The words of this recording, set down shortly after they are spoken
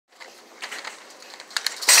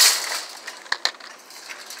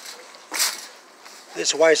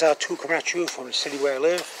This YSL2 coming at you from the city where I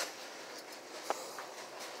live.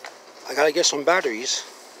 I gotta get some batteries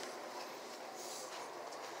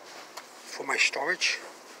for my storage.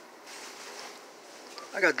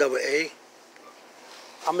 I got AA.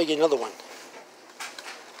 I'll make another one.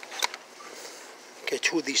 Get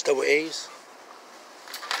 2 of these AA's.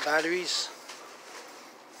 Batteries.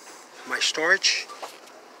 My storage.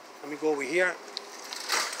 Let me go over here.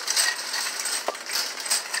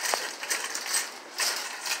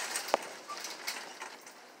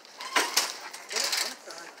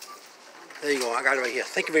 There you go, I got it right here.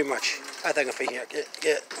 Thank you very much. I thank you for here.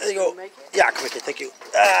 Yeah, there you go. Yeah, I can make it, thank you.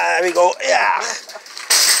 There we go, yeah.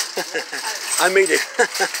 I made it.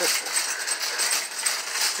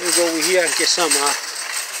 Let me go over here and get some,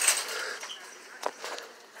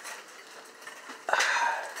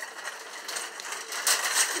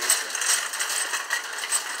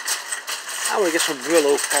 I want to get some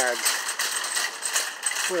Brillo pads.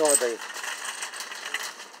 Where are they?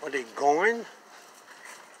 Are they gone?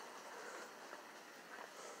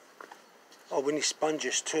 Oh, we need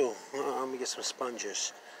sponges too. Let me get some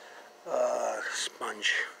sponges.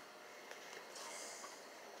 Sponge.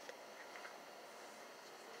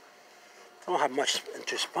 I don't have much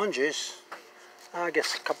into sponges. I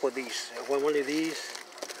guess a couple of these. One of these.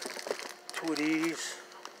 2 of these.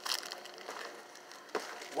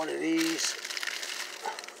 1 of these.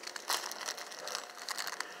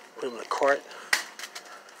 Put them in the cart.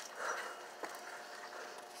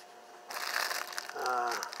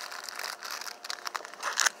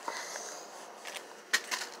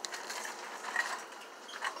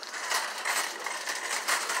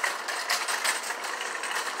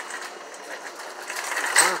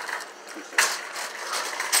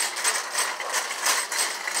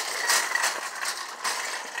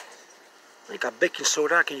 I got baking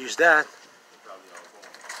soda, I can use that.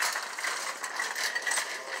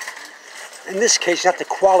 In this case, not the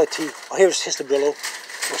quality. Oh, here's the Brillo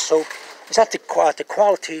or soap. It's not the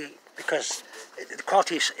quality because the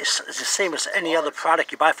quality is the same as any other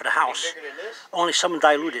product you buy for the house. Only some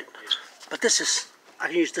diluted. But this is, I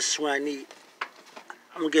can use this when I need.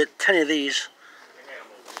 I'm gonna get 10 of these.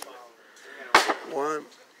 1,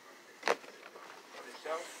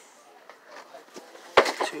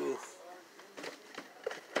 2, 3,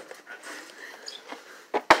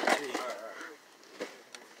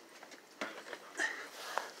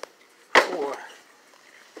 4,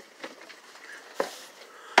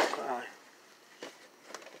 5,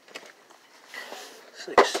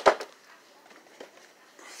 6, 7,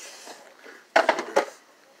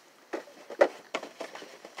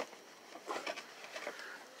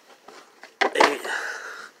 8, 9,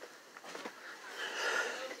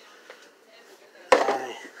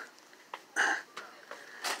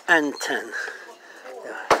 and 10.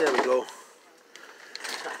 Yeah, there we go.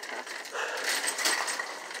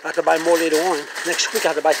 I have to buy more later on. Next week I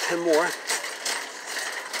have to buy 10 more.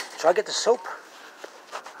 So I get the soap.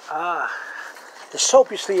 The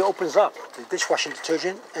soap usually opens up, the dishwashing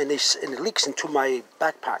detergent, and it leaks into my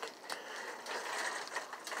backpack.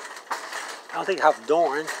 I don't think I have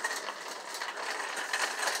Dawn.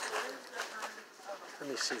 Let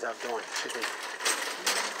me see if I have Dawn. Excuse me.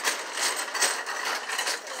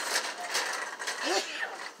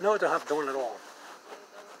 No, I don't have Dawn at all.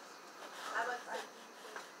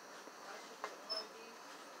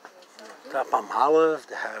 They have Palmolive,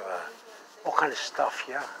 they have all kind of stuff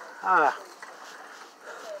here.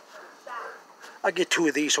 I'll get 2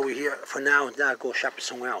 of these over here for now, and then I'll go shopping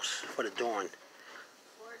somewhere else for the Dawn.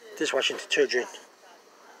 Dishwashing detergent.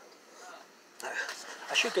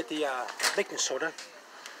 I should get the baking soda.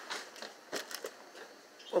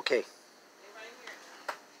 Okay.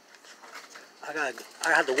 I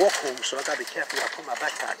had to walk home, so I gotta be careful where I put my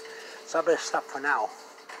backpack. So I better stop for now.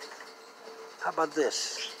 How about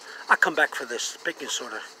this? I'll come back for this baking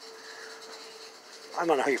soda. I'm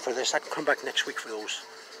not in a hurry for this. I can come back next week for those.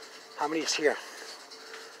 How many is here?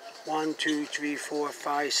 1, 2, 3, 4,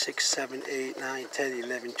 5, 6, 7, 8, 9, 10,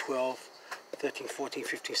 11, 12, 13, 14,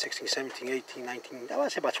 15, 16, 17, 18, 19. I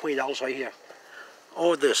want to say about $20 right here.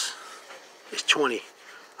 All this is 20.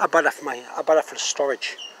 I bought that for the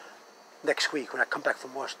storage next week when I come back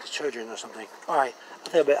from more detergent or something. All right, I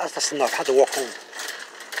think that's enough. I have to walk home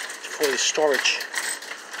for the storage.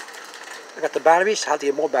 I got the batteries. I have to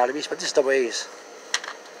get more batteries, but this is AA's.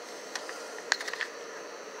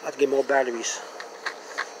 I have to get more batteries.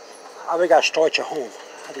 I already got storage at home.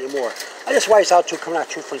 I have to get more. I just YSL2 coming out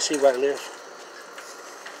to see where I live.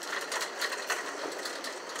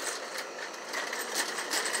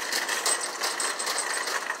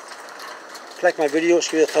 If you like my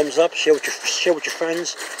videos, give it a thumbs up. Share with your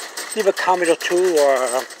friends. leave a comment or two,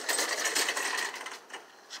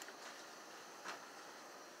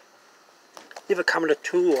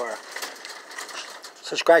 or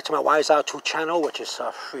subscribe to my Wise Out 2 channel, which is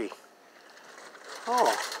free.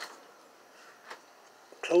 Oh,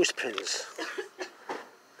 clothespins.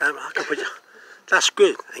 I can put, that's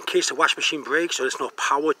good in case the wash machine breaks or there's no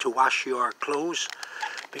power to wash your clothes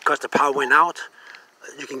because the power went out.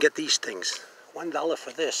 You can get these things. $1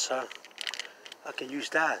 for this. I can use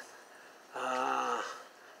that.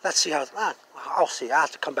 Let's see how. I'll see. I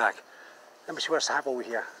have to come back. Let me see what else I have over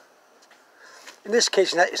here. In this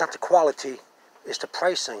case, it's not the quality, it's the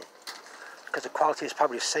pricing, because the quality is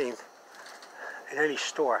probably the same in any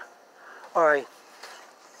store. All right.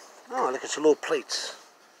 Oh, look, it's little plates.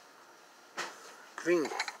 Green.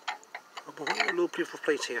 Little beautiful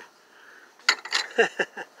plates here.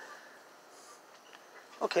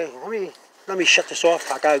 Okay, let me shut this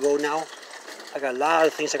off. I gotta go now. I got a lot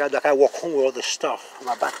of things I gotta walk home with all this stuff in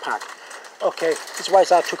my backpack. Okay, this is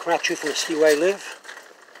Wise Out 2 coming at you from the city where I live.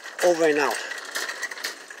 Over and out.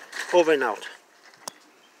 Over and out.